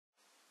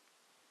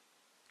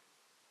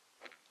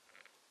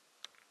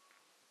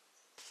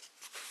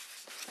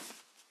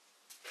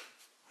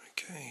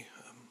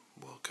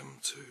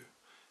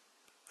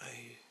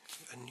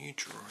new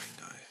drawing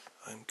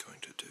I'm going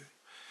to do.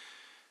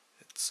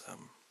 It's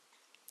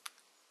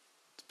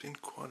been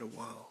quite a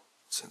while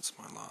since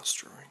my last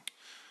drawing,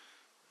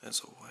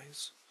 as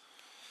always.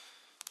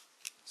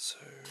 So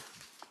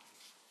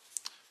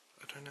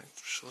I don't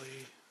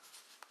actually,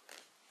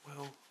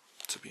 well,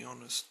 to be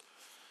honest,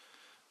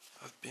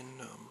 I've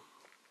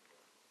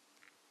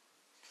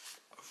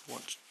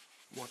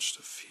watched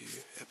a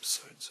few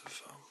episodes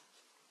of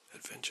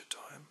Adventure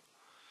Time,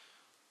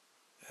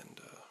 and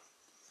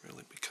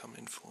really become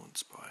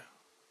influenced by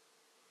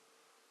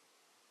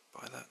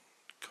that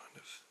kind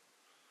of,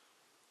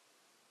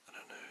 I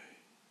don't know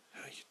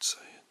how you'd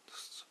say it,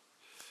 this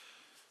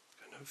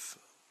kind of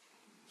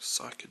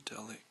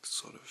psychedelic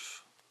sort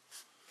of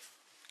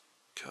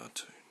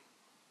cartoon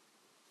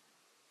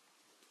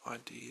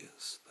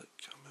ideas that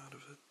come out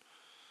of it.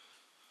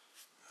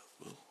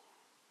 We'll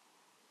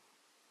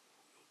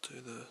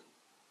do the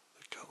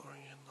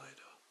colouring in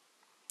later.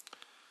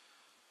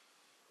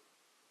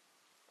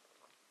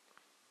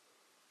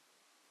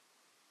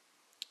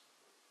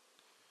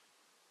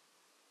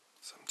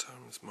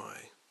 Sometimes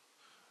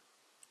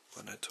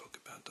what I talk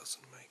about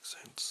doesn't make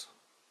sense,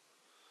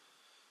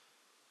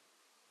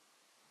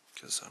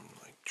 because I'm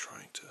like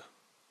trying to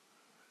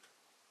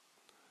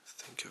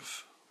think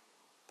of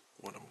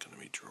what I'm going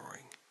to be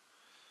drawing.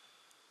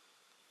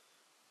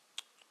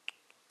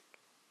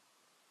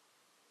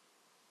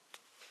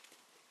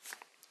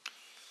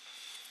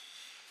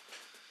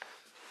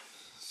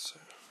 So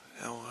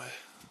how I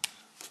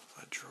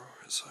draw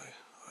is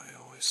I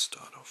always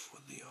start off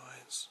with the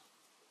eyes.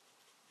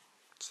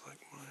 It's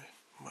like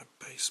my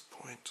base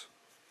point.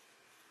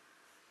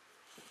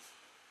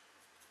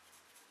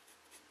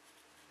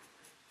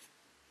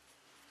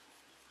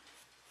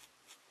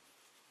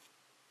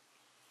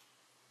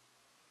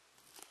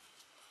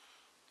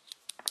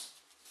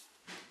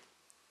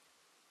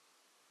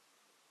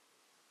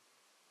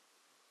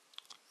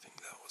 I think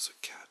that was a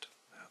cat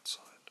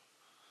outside.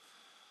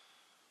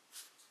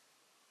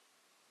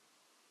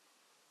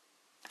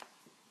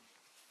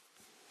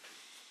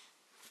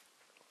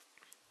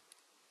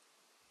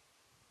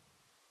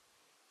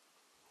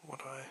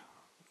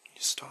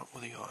 You start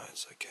with the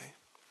eyes, okay?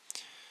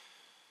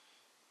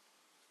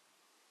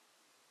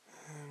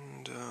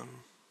 And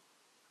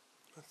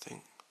I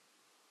think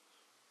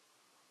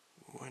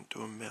we won't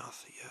do a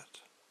mouth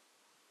yet.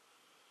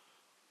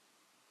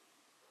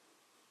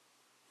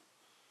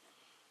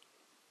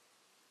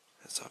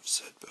 As I've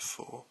said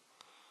before,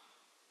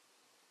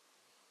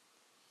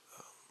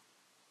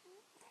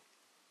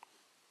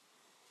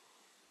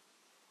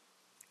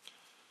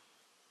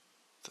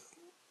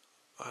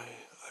 I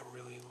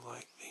really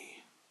like the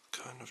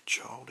kind of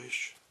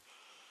childish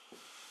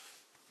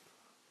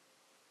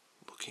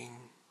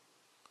looking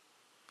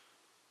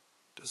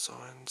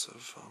designs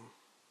of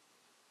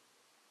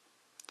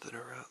that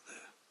are out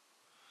there.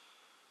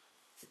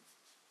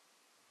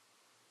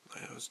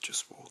 I was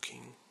just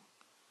walking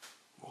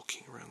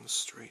around the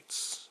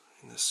streets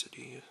in the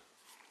city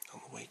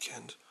on the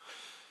weekend,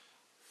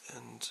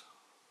 and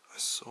I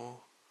saw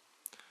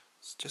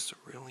it's just a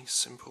really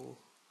simple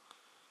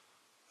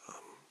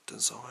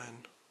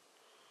design.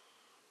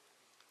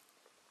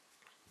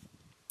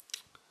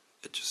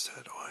 It just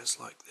had eyes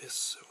like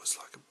this. It was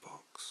like a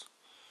box,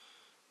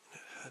 and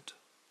it had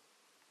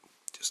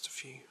just a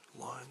few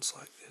lines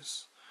like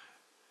this.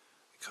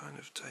 It kind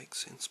of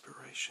takes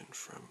inspiration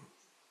from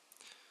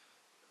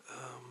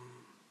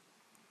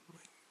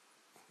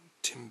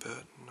Tim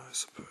Burton, I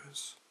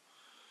suppose.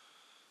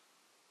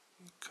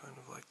 Kind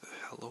of like the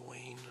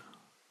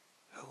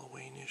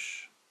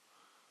Halloweenish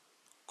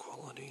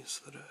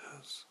qualities that it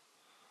has.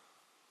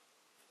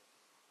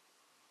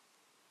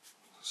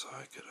 So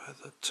I could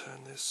either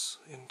turn this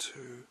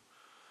into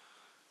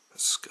a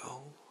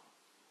skull.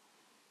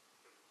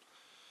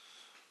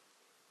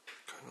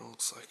 Kind of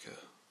looks like a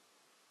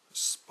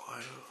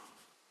spider,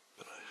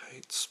 but I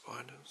hate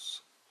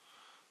spiders,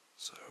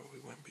 so we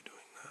won't be doing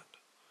that.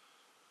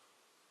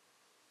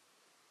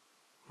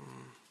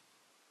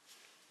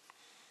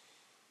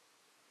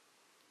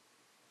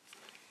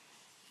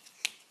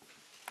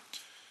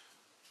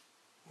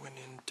 When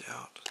in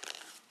doubt,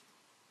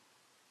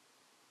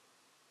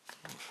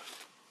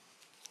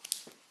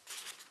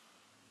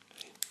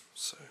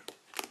 so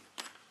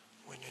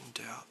when in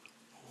doubt,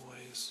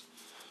 always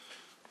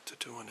to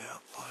do an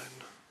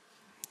outline.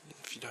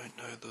 If you don't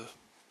know the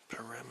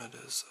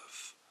parameters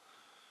of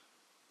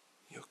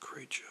your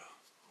creature,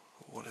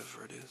 or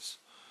whatever it is,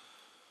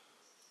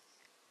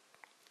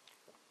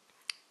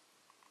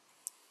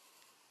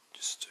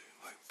 just do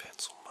like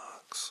pencil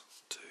marks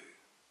to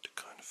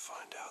kind of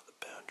find out the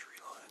boundary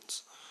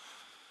lines.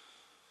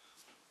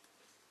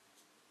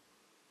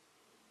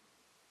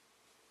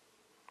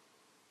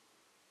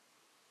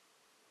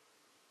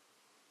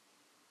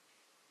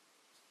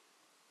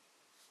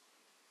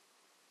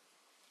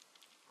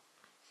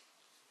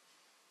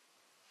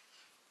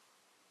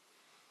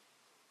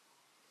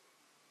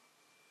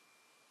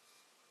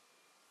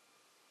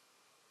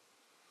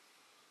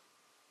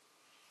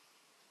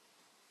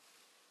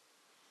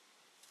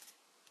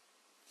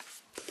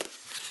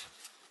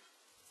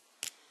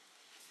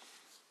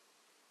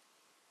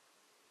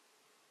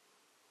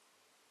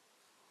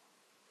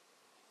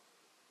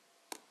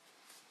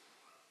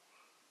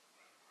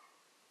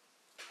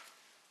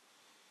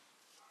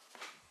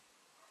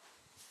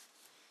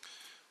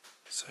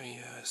 So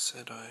yeah, I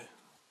said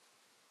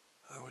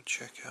I would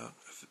check out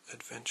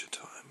Adventure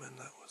Time, and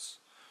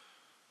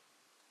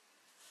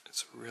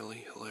it's a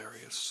really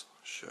hilarious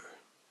show. I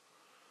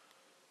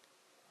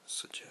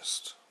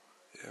suggest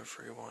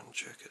everyone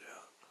check it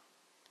out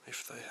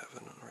if they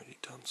haven't already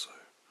done so.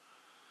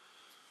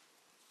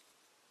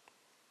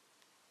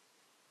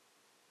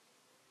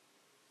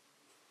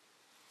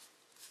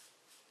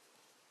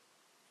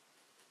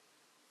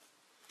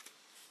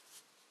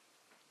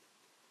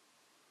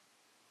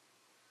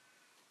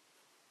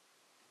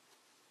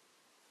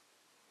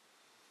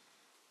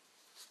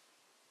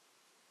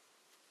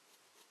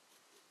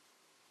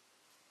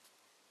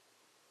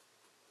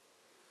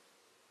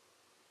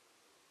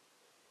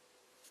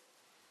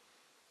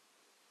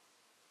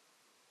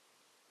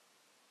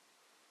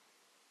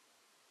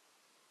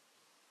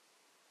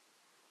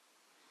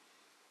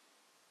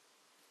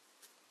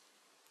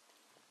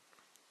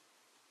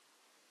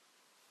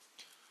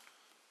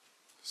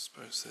 I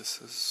suppose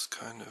this is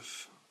kind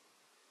of,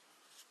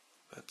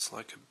 that's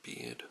like a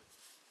beard.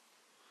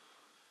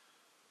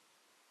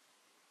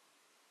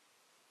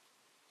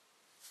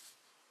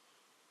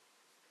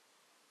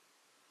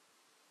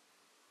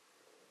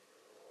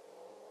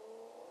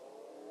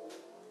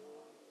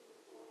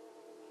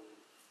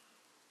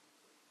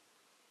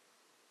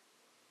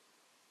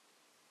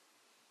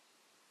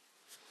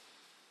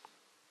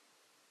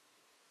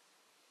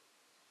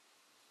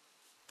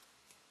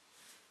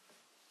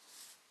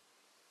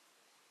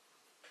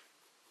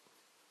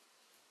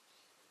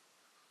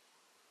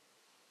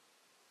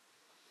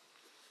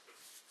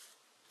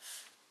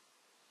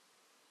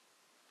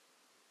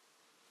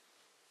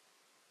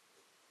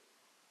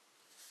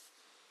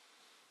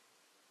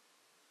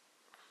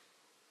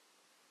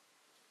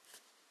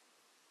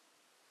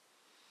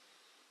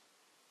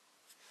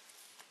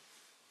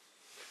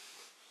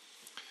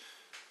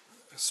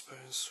 I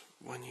suppose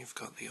when you've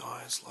got the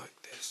eyes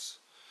like this,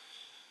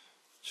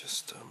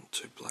 just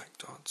two black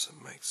dots,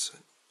 it makes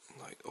it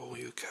like all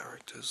your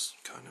characters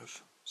kind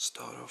of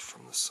start off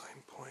from the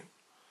same point.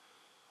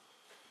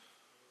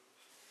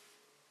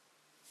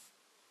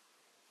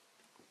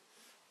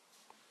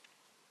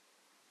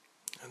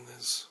 And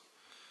there's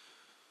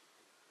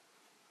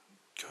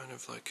kind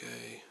of like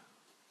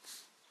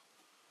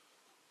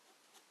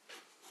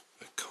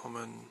a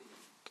common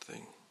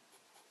thing,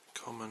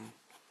 common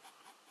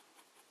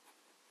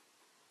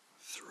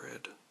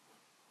thread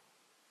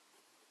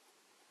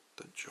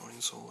that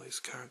joins all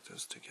these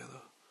characters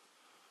together.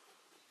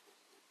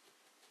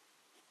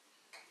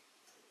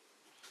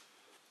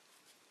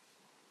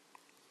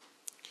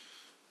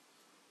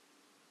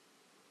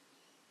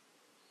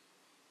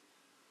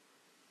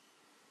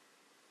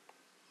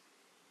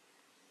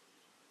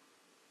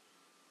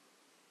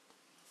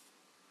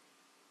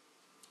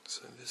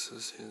 So this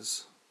is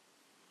his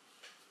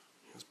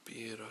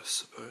beard, I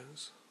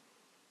suppose.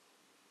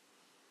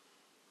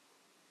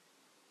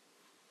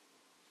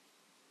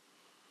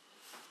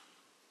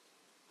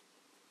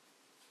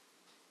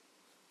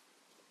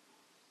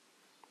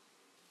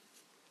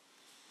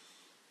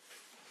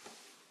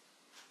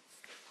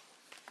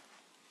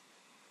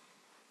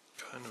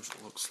 Kind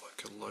of looks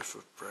like a loaf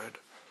of bread.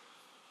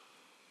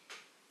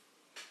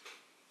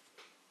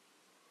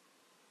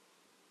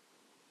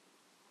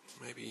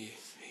 Maybe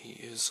he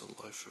is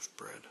a loaf of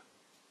bread.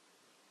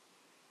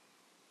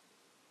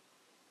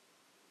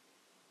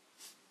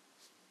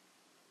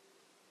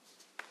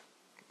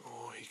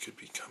 Or he could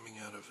be coming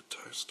out of a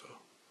toaster.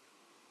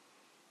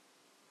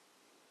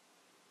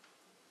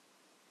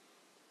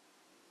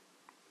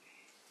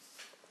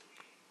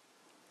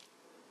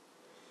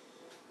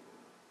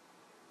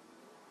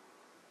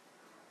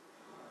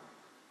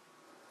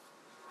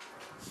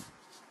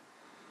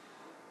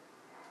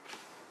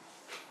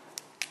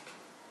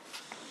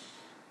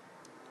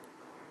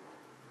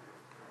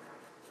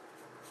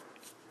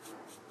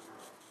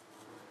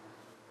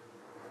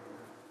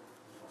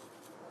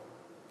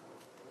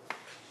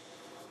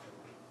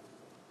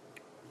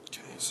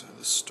 Okay, so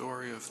the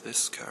story of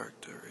this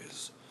character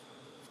is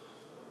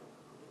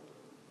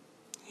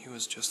he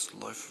was just a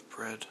loaf of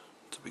bread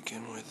to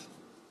begin with,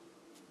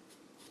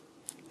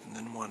 and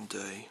then one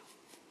day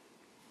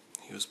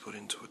he was put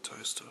into a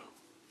toaster,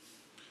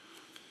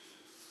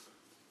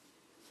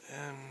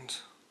 and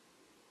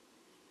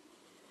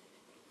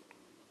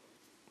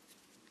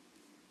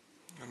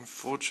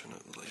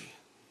unfortunately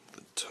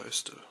the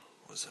toaster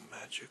was a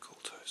magical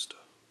toaster.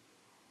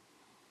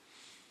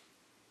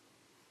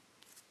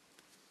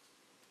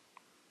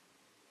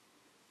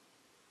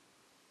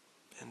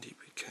 And he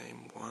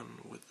became one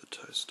with the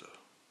toaster.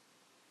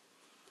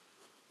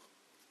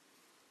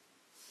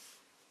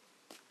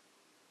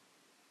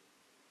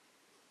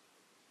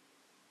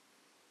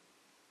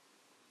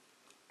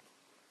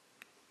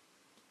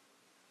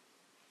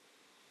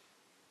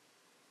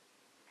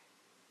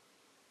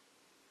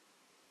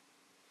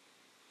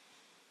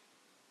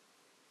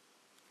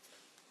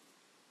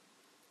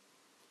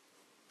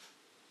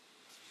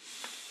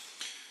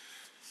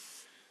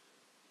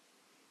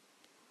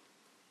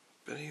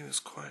 But he was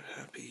quite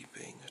happy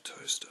being a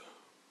toaster,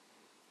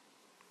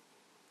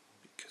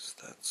 because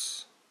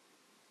realized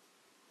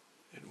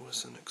that it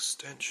was an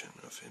extension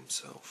of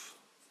himself.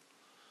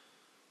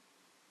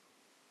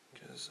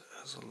 Because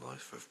as a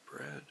loaf of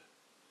bread,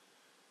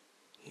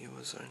 he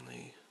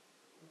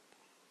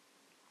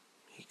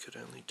could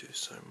only do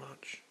so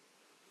much.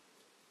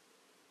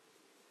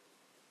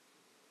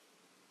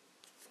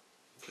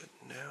 But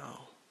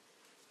now,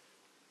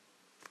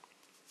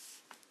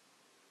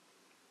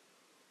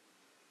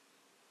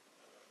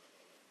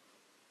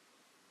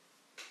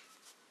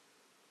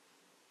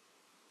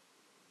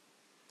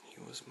 he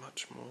was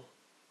much more,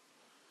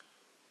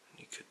 and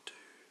he could do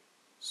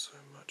so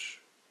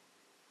much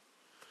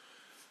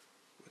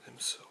with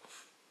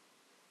himself.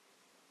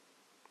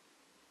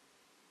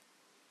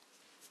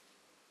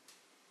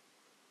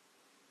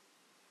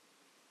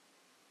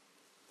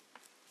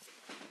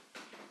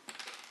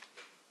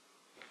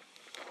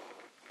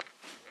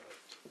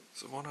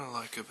 So what I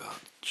like about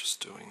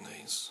just doing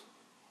these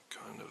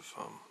kind of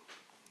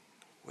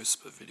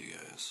whisper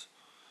videos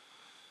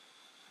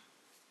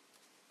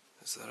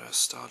is that I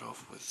start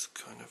off with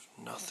kind of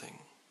nothing,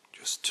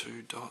 just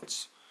 2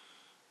 dots,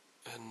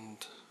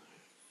 and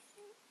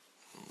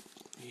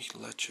you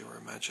let your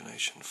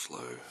imagination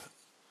flow,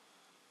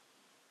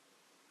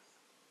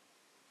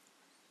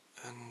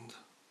 and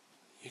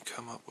you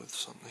come up with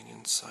something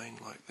insane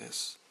like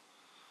this.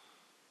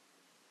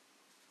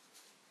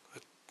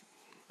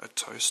 A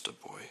toaster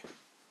boy.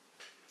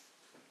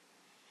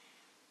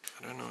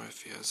 I don't know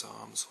if he has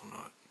arms or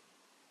not,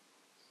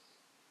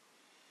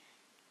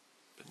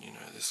 but you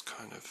know, this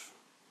kind of,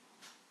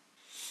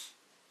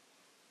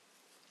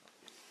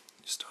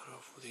 you start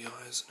off with the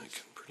eyes and it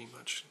can pretty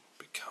much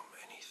become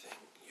anything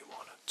you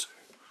want it to.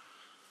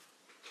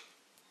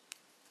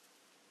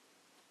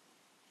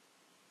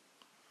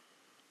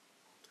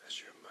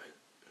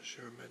 As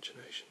your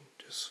imagination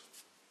just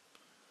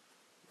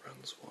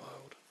runs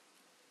wild.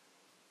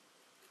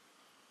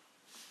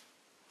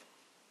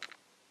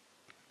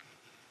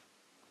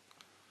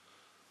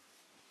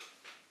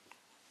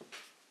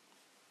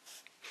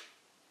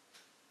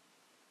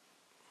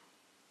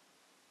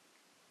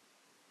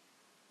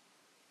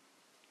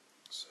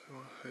 So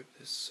I hope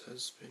this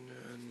has been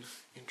an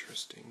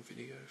interesting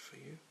video for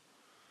you.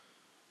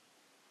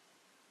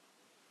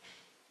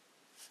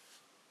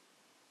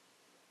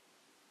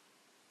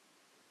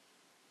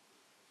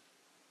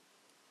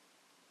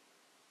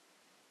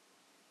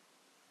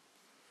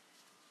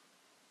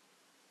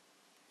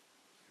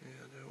 Yeah,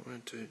 I don't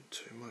want to do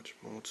too much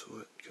more to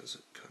it because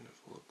it kind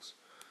of looks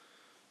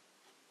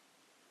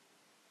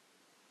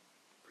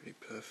pretty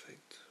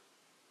perfect.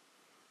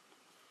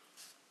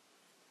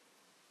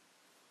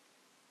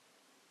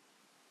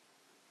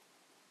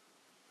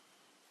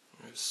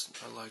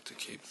 I like to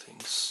keep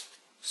things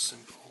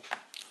simple.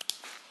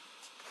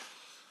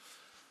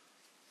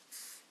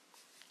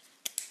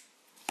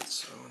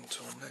 So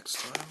until next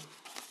time.